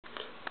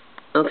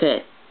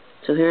Okay,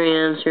 so here I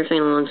am surfing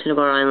along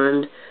Cinnabar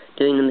Island,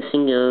 doing the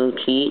Missingno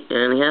cheat,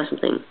 and we have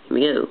something. Here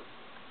we go.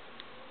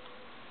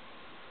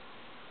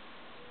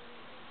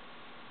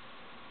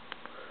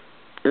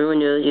 Everyone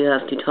knows you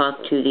have to talk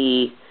to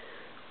the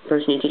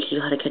person who teaches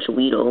you how to catch a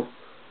weedle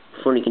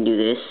before you can do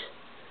this.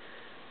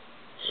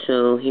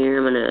 So here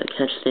I'm gonna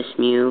catch this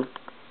Mew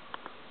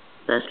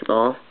Master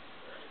Ball,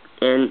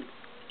 and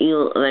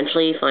you'll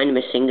eventually find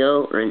a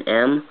Missingo or an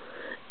M,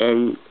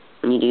 and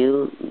when you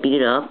do,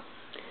 beat it up,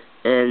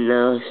 and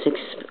the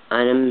 6th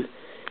item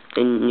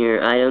in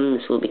your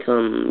items will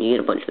become, you get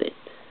a bunch of it.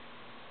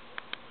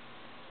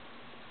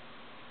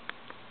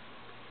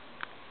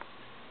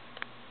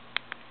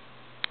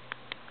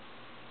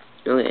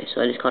 Okay,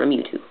 so I just caught a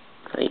Mewtwo.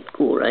 Right,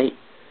 cool, right?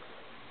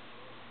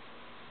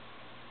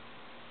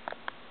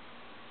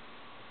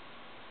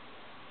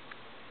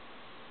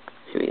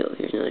 Here we go,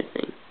 here's another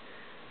thing.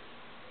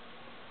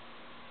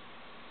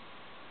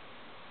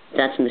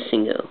 That's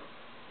Missingno.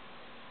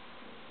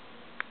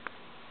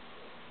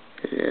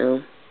 Now,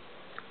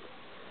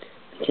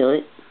 kill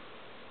it.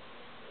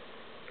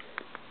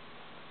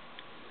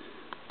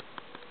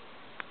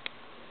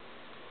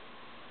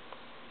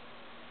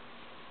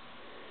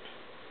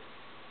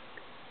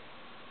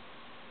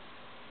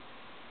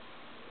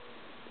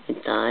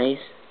 It dies.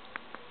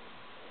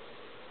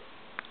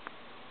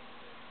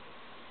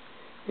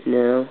 And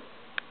now,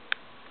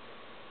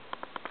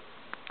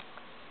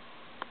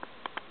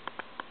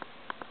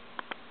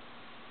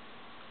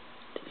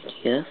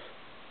 WTF?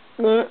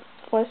 No,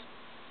 twice.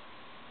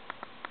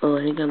 Oh,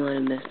 I think I might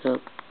have messed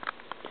up.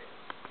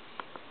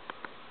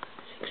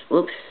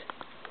 Whoops.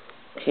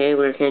 Okay,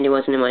 Rare Candy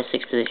wasn't in my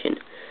 6th position.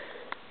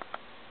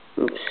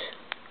 Oops.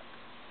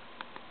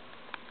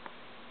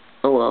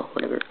 Oh well,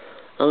 whatever.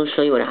 I'll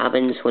show you what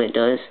happens when it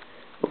does.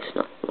 Oops,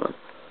 no, hold on.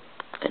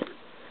 Item.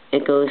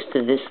 It goes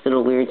to this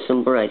little weird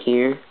symbol right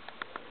here.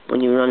 When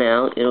you run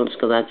out, it'll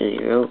just go back to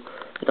 0.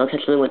 But I'll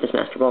catch something with this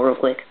Master Ball real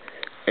quick,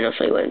 and I'll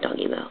show you what I'm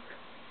talking about.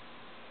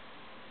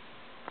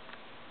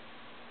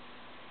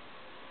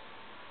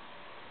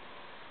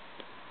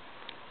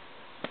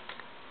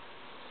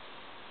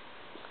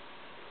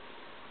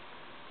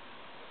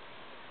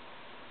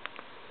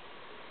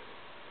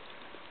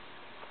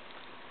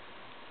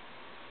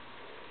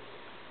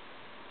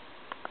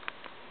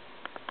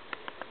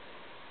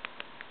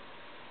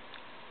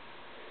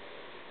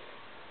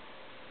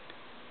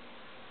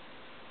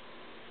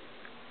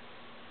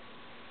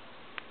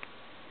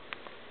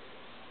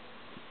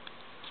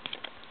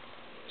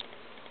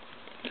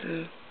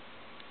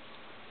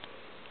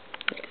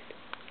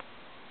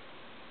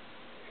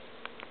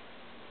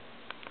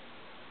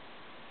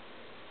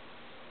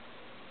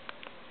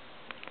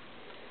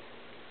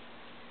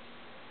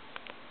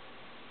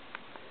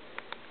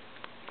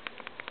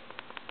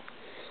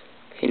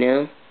 Okay,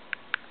 now,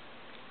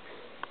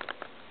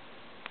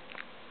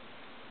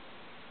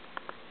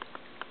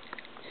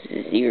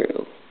 this is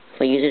 0.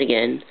 If I use it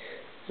again,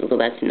 it'll go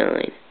back to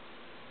 9.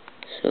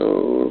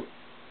 So,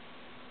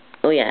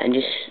 oh yeah, and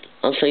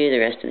I'll show you the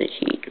rest of the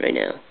cheat right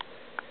now.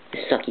 The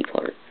sucky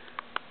part.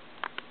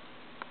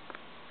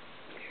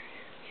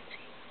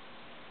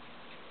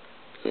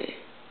 Okay.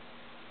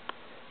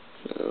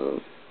 So,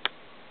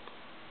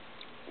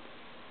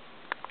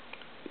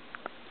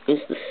 this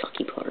is the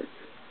sucky part.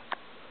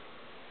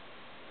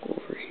 Go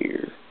over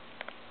here.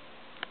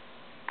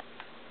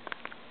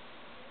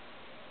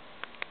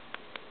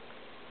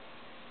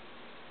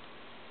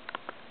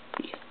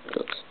 Yeah, it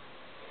does.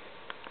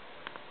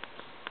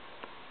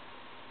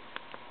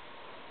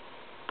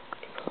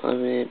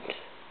 Pause it.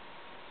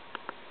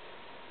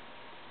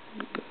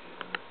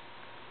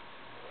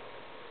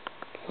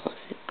 Pause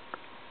it.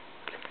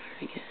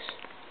 I guess.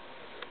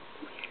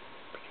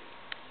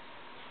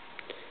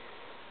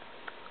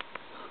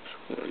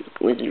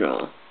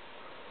 Withdraw.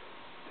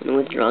 I'm gonna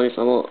withdraw this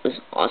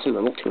awesome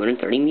level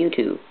 230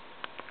 Mewtwo.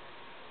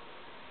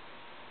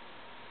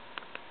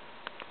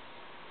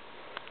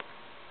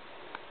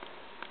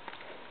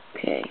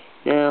 Okay,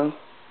 now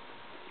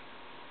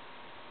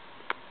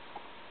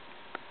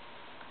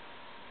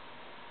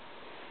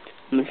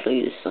I'm gonna show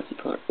you the sucky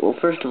part. Well,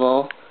 first of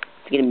all,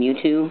 to get a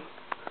Mewtwo,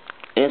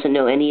 it doesn't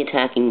know any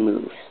attacking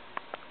moves.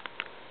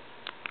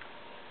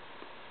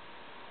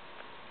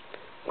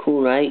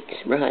 Cool, right?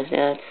 Super high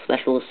stats,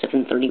 special is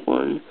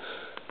 731.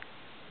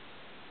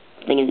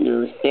 Thing it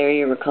knows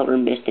barrier, recover,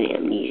 mist, and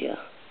amnesia.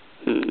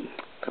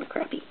 Kinda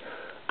crappy.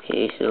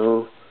 Okay,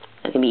 so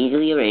that can be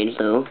easily arranged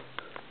though.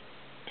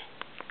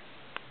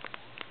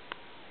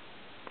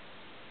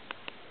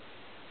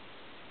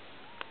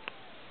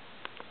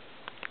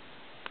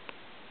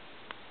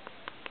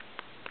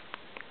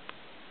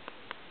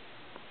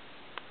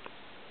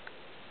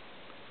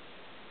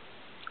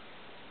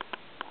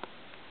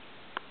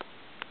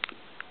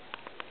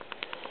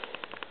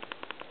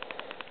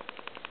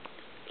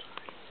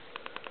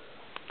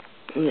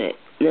 Okay,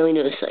 now we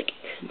know the psychic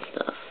and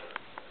stuff.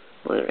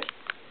 Alright,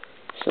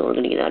 so we're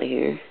gonna get out of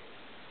here.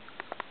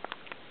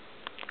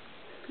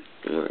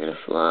 And we're gonna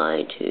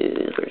fly to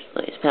the first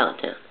place,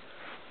 Pallet Town.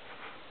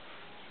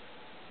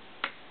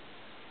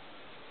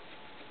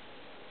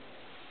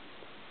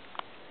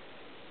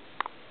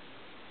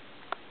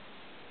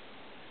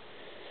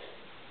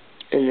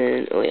 And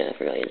then, oh yeah, I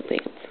forgot you had to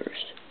bake them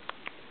first.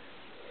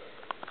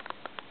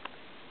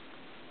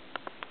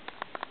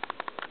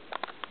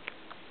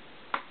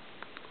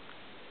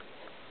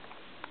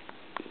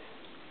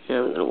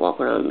 Now I'm gonna walk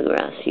around the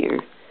grass here.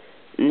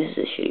 And this is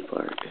the shitty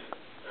part.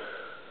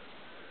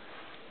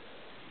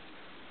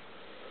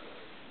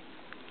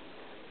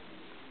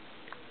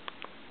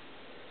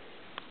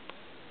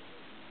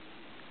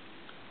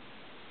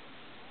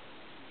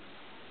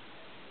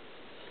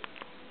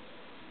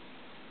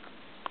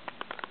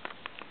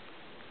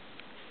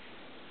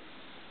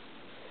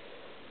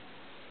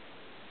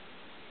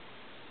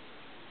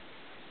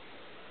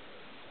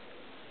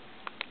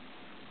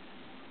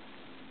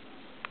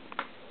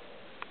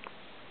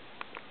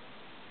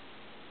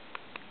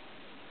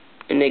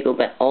 And they go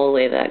back all the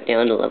way back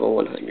down to level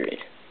 100.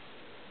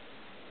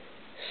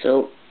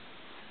 So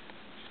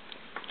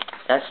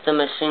that's the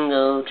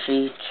Missingno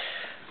treat.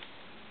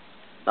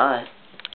 Bye.